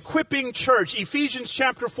an equipping church. Ephesians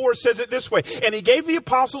chapter 4 says it this way. And he gave the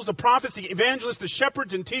apostles, the prophets, the evangelists, the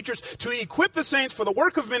shepherds, and teachers to equip the saints for the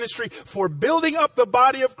work of ministry, for building up the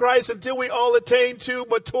body of Christ until we all attain to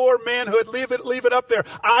mature manhood. Leave it up there.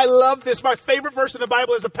 I love this. My favorite verse in the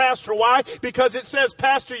Bible as a pastor. Why? Because it says,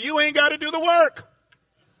 Pastor, you ain't got to do the work.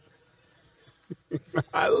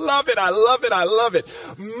 I love it. I love it. I love it.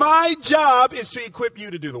 My job is to equip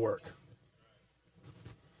you to do the work.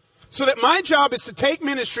 So that my job is to take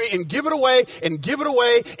ministry and give it away and give it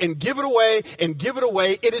away and give it away and give it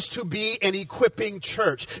away. It is to be an equipping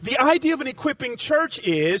church. The idea of an equipping church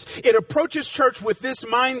is it approaches church with this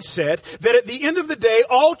mindset that at the end of the day,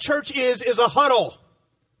 all church is a huddle.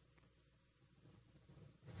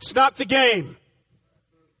 It's not the game.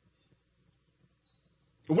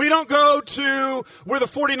 We don't go to where the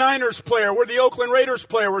 49ers play, or where the Oakland Raiders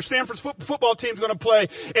play, or where Stanford's football team's going to play,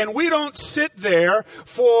 and we don't sit there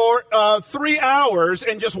for 3 hours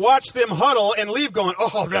and just watch them huddle and leave going,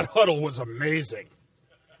 oh, that huddle was amazing.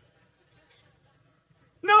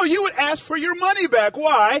 No, you would ask for your money back.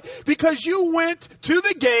 Why? Because you went to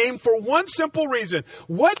the game for one simple reason.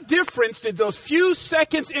 What difference did those few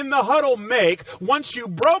seconds in the huddle make once you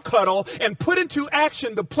broke huddle and put into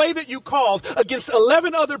action the play that you called against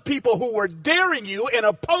 11 other people who were daring you and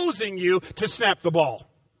opposing you to snap the ball?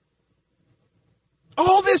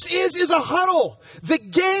 All this is a huddle. The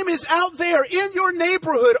game is out there in your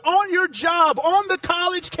neighborhood, on your job, on the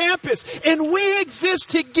college campus, and we exist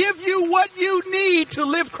to give you what you need to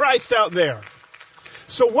live Christ out there.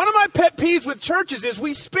 So one of my pet peeves with churches is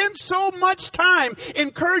we spend so much time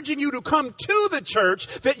encouraging you to come to the church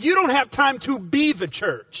that you don't have time to be the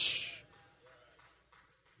church.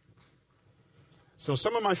 So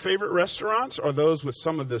some of my favorite restaurants are those with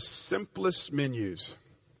some of the simplest menus.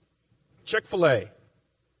 Chick-fil-A.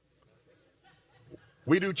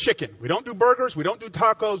 We do chicken. We don't do burgers. We don't do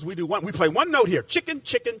tacos. We play one note here. Chicken,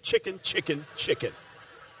 chicken, chicken, chicken, chicken.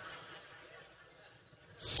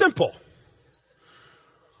 Simple.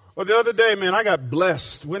 Well, the other day, man, I got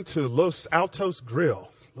blessed. Went to Los Altos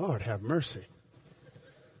Grill. Lord have mercy.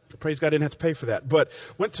 Praise God, I didn't have to pay for that. But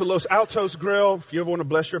went to Los Altos Grill. If you ever want to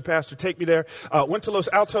bless your pastor, take me there. Went to Los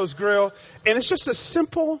Altos Grill. And it's just a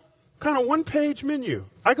simple kind of one-page menu.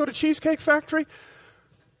 I go to Cheesecake Factory.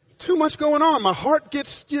 Too much going on. My heart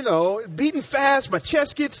gets, beating fast. My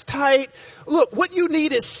chest gets tight. Look, what you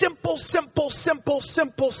need is simple, simple, simple,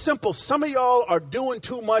 simple, simple. Some of y'all are doing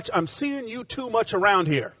too much. I'm seeing you too much around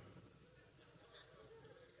here.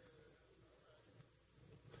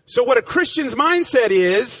 So what a Christian's mindset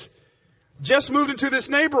is, just moved into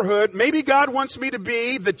this neighborhood. Maybe God wants me to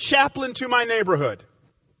be the chaplain to my neighborhood.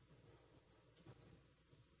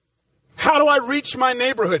 How do I reach my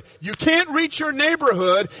neighborhood? You can't reach your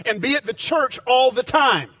neighborhood and be at the church all the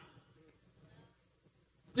time.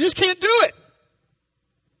 You just can't do it.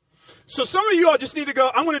 So some of you all just need to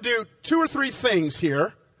go, I'm going to do 2 or 3 things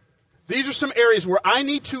here. These are some areas where I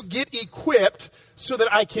need to get equipped so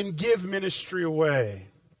that I can give ministry away.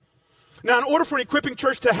 Now, in order for an equipping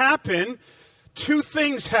church to happen, 2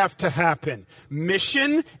 things have to happen: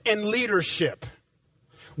 mission and leadership.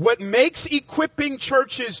 What makes equipping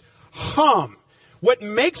churches hum, what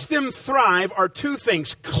makes them thrive, are 2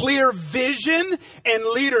 things: clear vision and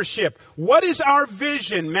leadership. What is our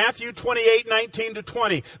vision? Matthew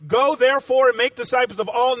 28:19-20. Go therefore and make disciples of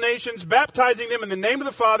all nations, baptizing them in the name of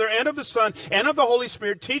the Father and of the Son and of the Holy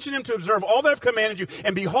Spirit, teaching them to observe all that I've commanded you.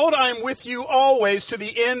 And behold, I am with you always to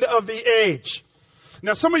the end of the age.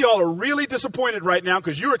 Now, some of y'all are really disappointed right now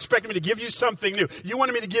because you were expecting me to give you something new. You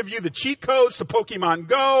wanted me to give you the cheat codes to Pokemon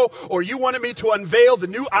Go, or you wanted me to unveil the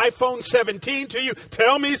new iPhone 17 to you.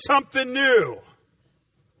 Tell me something new.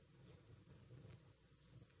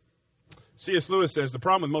 C.S. Lewis says the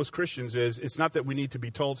problem with most Christians is it's not that we need to be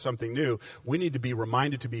told something new. We need to be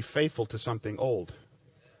reminded to be faithful to something old.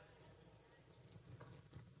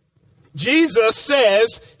 Jesus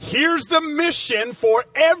says, here's the mission for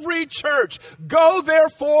every church. Go,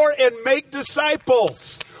 therefore, and make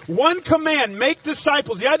disciples. One command, make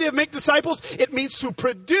disciples. The idea of make disciples, it means to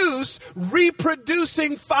produce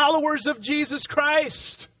reproducing followers of Jesus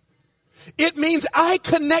Christ. It means I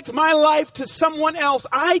connect my life to someone else.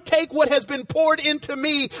 I take what has been poured into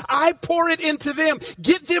me. I pour it into them.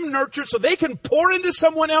 Get them nurtured so they can pour into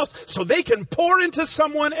someone else, so they can pour into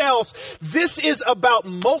someone else. This is about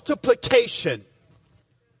multiplication.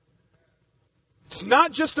 It's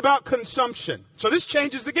not just about consumption. So this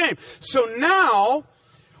changes the game. So now,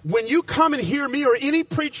 When you come and hear me or any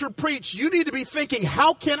preacher preach, you need to be thinking,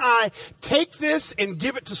 how can I take this and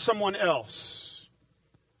give it to someone else?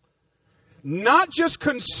 Not just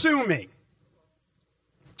consuming.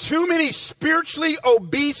 Too many spiritually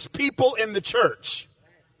obese people in the church.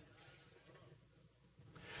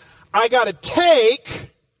 I got to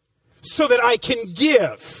take so that I can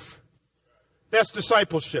give. That's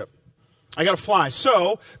discipleship. I got to fly.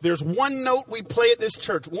 So there's one note we play at this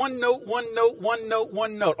church. One note, one note, one note,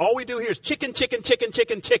 one note. All we do here is chicken, chicken, chicken,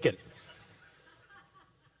 chicken, chicken.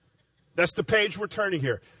 That's the page we're turning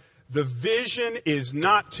here. The vision is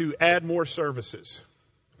not to add more services.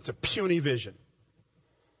 It's a puny vision.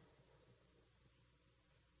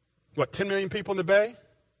 What, 10 million people in the Bay?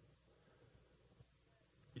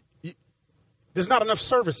 There's not enough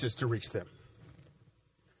services to reach them.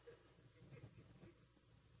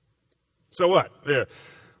 So what? Yeah.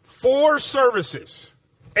 4 services,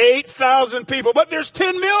 8,000 people, but there's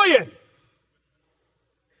 10 million.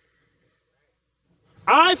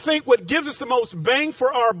 I think what gives us the most bang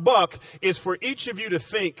for our buck is for each of you to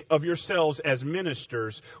think of yourselves as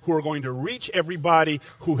ministers who are going to reach everybody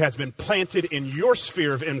who has been planted in your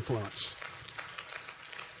sphere of influence.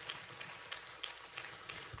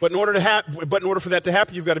 But in order for that to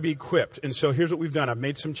happen, you've got to be equipped. And so here's what we've done. I've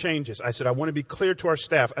made some changes. I said, I want to be clear to our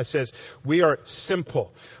staff. I says, we are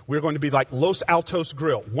simple. We're going to be like Los Altos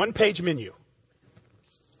Grill. 1-page menu.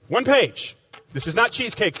 1 page. This is not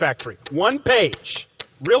Cheesecake Factory. 1 page.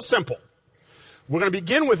 Real simple. We're going to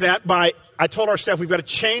begin with that by, I told our staff, we've got to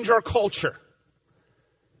change our culture.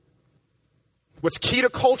 What's key to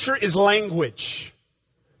culture is language.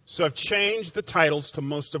 So I've changed the titles to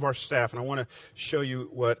most of our staff, and I want to show you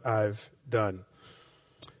what I've done.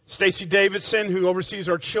 Stacy Davidson, who oversees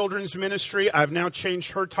our children's ministry, I've now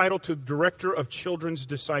changed her title to Director of Children's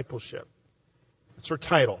Discipleship. That's her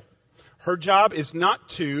title. Her job is not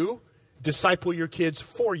to disciple your kids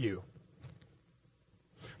for you.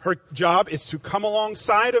 Her job is to come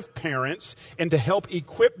alongside of parents and to help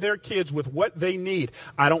equip their kids with what they need.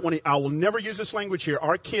 I will never use this language here.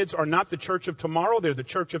 Our kids are not the church of tomorrow. They're the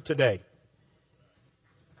church of today.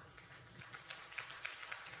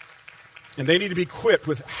 And they need to be equipped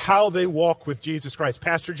with how they walk with Jesus Christ.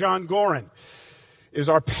 Pastor John Gorin is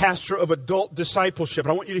our pastor of adult discipleship.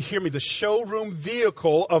 And I want you to hear me. The showroom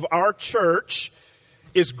vehicle of our church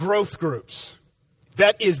is growth groups.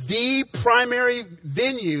 That is the primary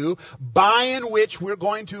venue by in which we're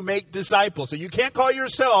going to make disciples. So you can't call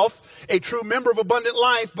yourself a true member of Abundant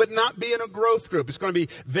Life but not be in a growth group. It's going to be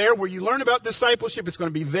there where you learn about discipleship. It's going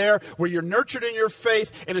to be there where you're nurtured in your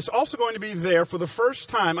faith. And it's also going to be there for the first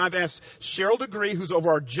time. I've asked Cheryl DeGree, who's over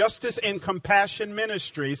our Justice and Compassion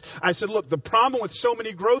Ministries. I said, look, the problem with so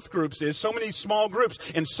many growth groups is so many small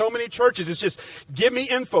groups and so many churches. It's just give me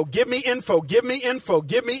info, give me info, give me info,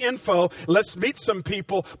 give me info. Let's meet some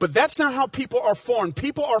people, but that's not how people are formed.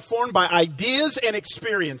 People are formed by ideas and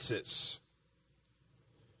experiences.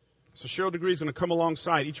 So Cheryl DeGree is going to come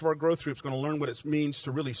alongside each of our growth groups, going to learn what it means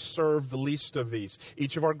to really serve the least of these.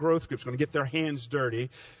 Each of our growth groups is going to get their hands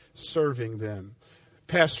dirty serving them.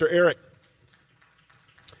 Pastor Eric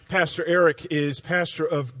is pastor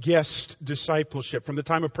of guest discipleship. From the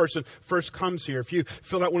time a person first comes here, if you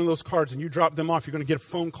fill out one of those cards and you drop them off, you're going to get a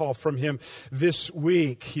phone call from him this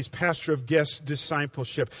week. He's pastor of guest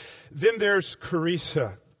discipleship. Then there's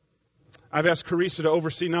Carissa. I've asked Carissa to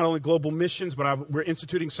oversee not only global missions, but we're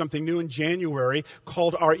instituting something new in January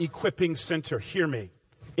called our Equipping Center. Hear me.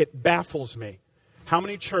 It baffles me. How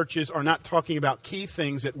many churches are not talking about key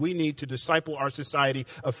things that we need to disciple our society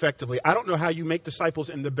effectively? I don't know how you make disciples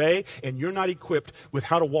in the Bay and you're not equipped with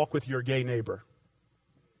how to walk with your gay neighbor.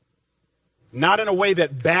 Not in a way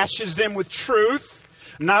that bashes them with truth,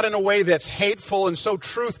 not in a way that's hateful and so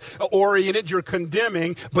truth-oriented you're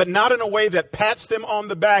condemning, but not in a way that pats them on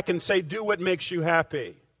the back and say, do what makes you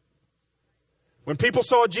happy. When people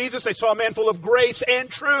saw Jesus, they saw a man full of grace and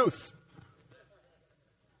truth.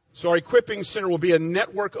 So our Equipping Center will be a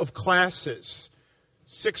network of classes,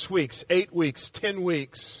 6 weeks, 8 weeks, 10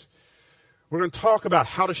 weeks. We're going to talk about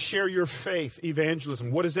how to share your faith,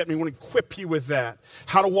 evangelism. What does that mean? We're going to equip you with that.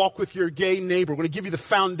 How to walk with your gay neighbor. We're going to give you the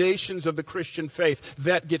foundations of the Christian faith.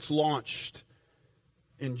 That gets launched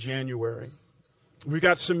in January. We've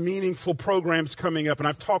got some meaningful programs coming up, and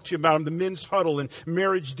I've talked to you about them, the Men's Huddle and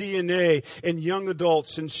Marriage DNA and young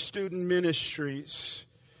adults and student ministries.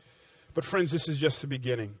 But friends, this is just the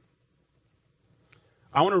beginning.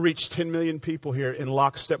 I want to reach 10 million people here in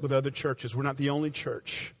lockstep with other churches. We're not the only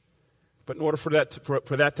church. But in order for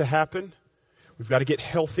that to happen, we've got to get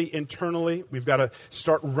healthy internally. We've got to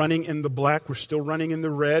start running in the black. We're still running in the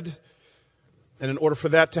red. And in order for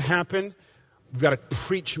that to happen, We've got to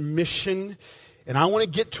preach mission. And I want to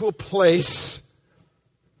get to a place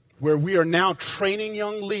where we are now training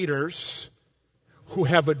young leaders who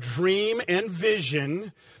have a dream and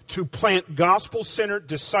vision to plant gospel-centered,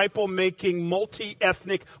 disciple-making,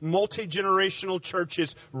 multi-ethnic, multi-generational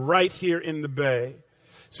churches right here in the Bay.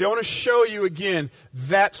 See, I want to show you again,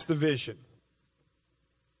 that's the vision.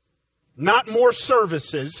 Not more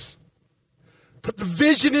services, but the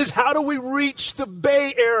vision is how do we reach the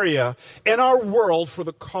Bay Area and our world for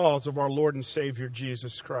the cause of our Lord and Savior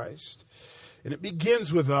Jesus Christ. And it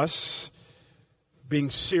begins with us being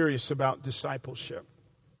serious about discipleship.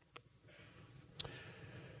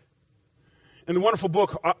 In the wonderful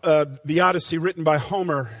book, The Odyssey, written by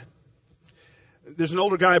Homer, there's an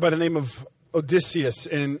older guy by the name of Odysseus.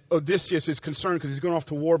 And Odysseus is concerned because he's going off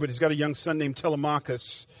to war, but he's got a young son named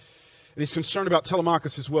Telemachus. And he's concerned about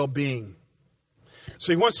Telemachus' well-being.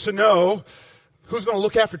 So he wants to know who's going to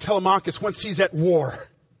look after Telemachus once he's at war.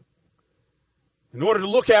 In order to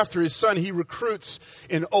look after his son, he recruits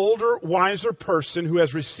an older, wiser person who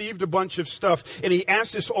has received a bunch of stuff. And he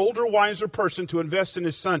asks this older, wiser person to invest in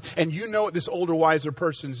his son. And you know what this older, wiser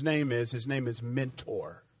person's name is. His name is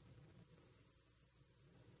Mentor.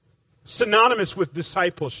 Synonymous with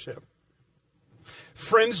discipleship.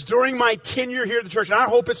 Friends, during my tenure here at the church, and I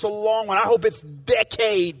hope it's a long one, I hope it's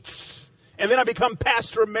decades, and then I become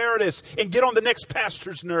pastor emeritus and get on the next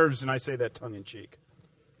pastor's nerves, and I say that tongue-in-cheek.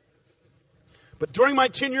 But during my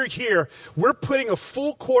tenure here, we're putting a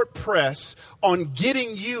full court press on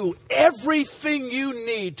getting you everything you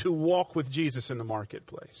need to walk with Jesus in the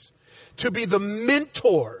marketplace. To be the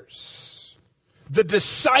mentors, the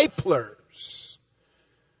disciplers.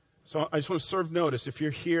 So I just want to serve notice. If you're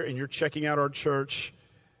here and you're checking out our church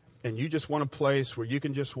and you just want a place where you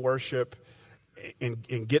can just worship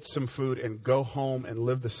and get some food and go home and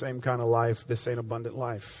live the same kind of life, this ain't abundant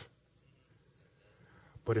life.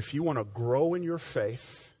 But if you want to grow in your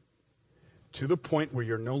faith to the point where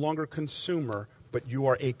you're no longer a consumer, but you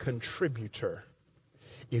are a contributor,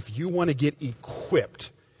 if you want to get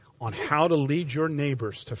equipped on how to lead your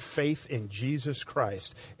neighbors to faith in Jesus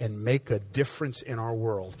Christ and make a difference in our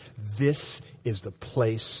world, this is the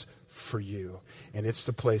place for you. And it's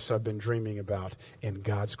the place I've been dreaming about, and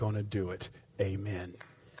God's going to do it. Amen.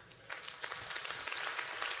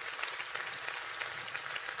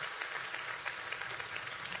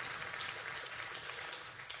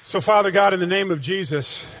 So, Father God, in the name of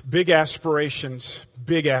Jesus, big aspirations,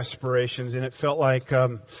 and it felt like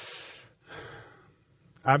I've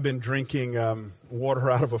been drinking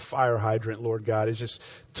water out of a fire hydrant, Lord God. It's just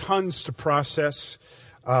tons to process,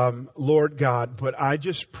 Lord God. But I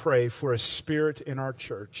just pray for a spirit in our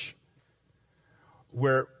church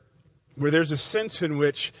where there's a sense in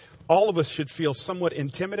which all of us should feel somewhat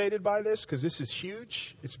intimidated by this, because this is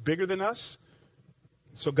huge. It's bigger than us.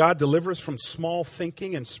 So God, deliver us from small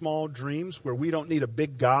thinking and small dreams where we don't need a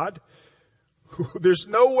big God. There's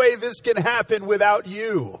no way this can happen without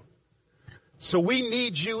you. So we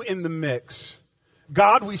need you in the mix.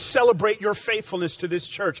 God, we celebrate your faithfulness to this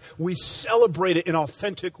church. We celebrate it in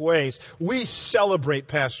authentic ways. We celebrate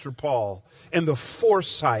Pastor Paul and the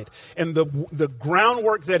foresight and the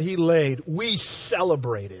groundwork that he laid. We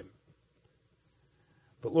celebrate him.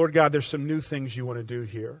 But Lord God, there's some new things you want to do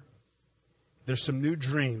here. There's some new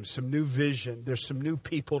dreams, some new vision. There's some new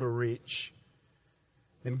people to reach.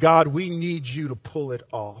 And God, we need you to pull it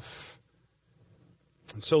off.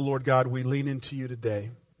 And so, Lord God, we lean into you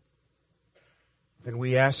today. And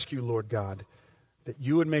we ask you, Lord God, that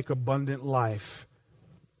you would make Abundant Life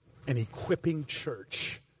an equipping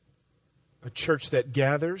church. A church that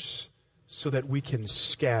gathers so that we can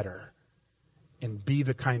scatter and be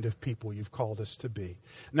the kind of people you've called us to be.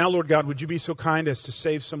 Now, Lord God, would you be so kind as to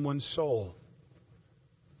save someone's soul,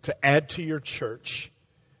 to add to your church?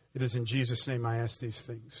 It is in Jesus' name I ask these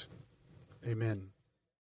things. Amen.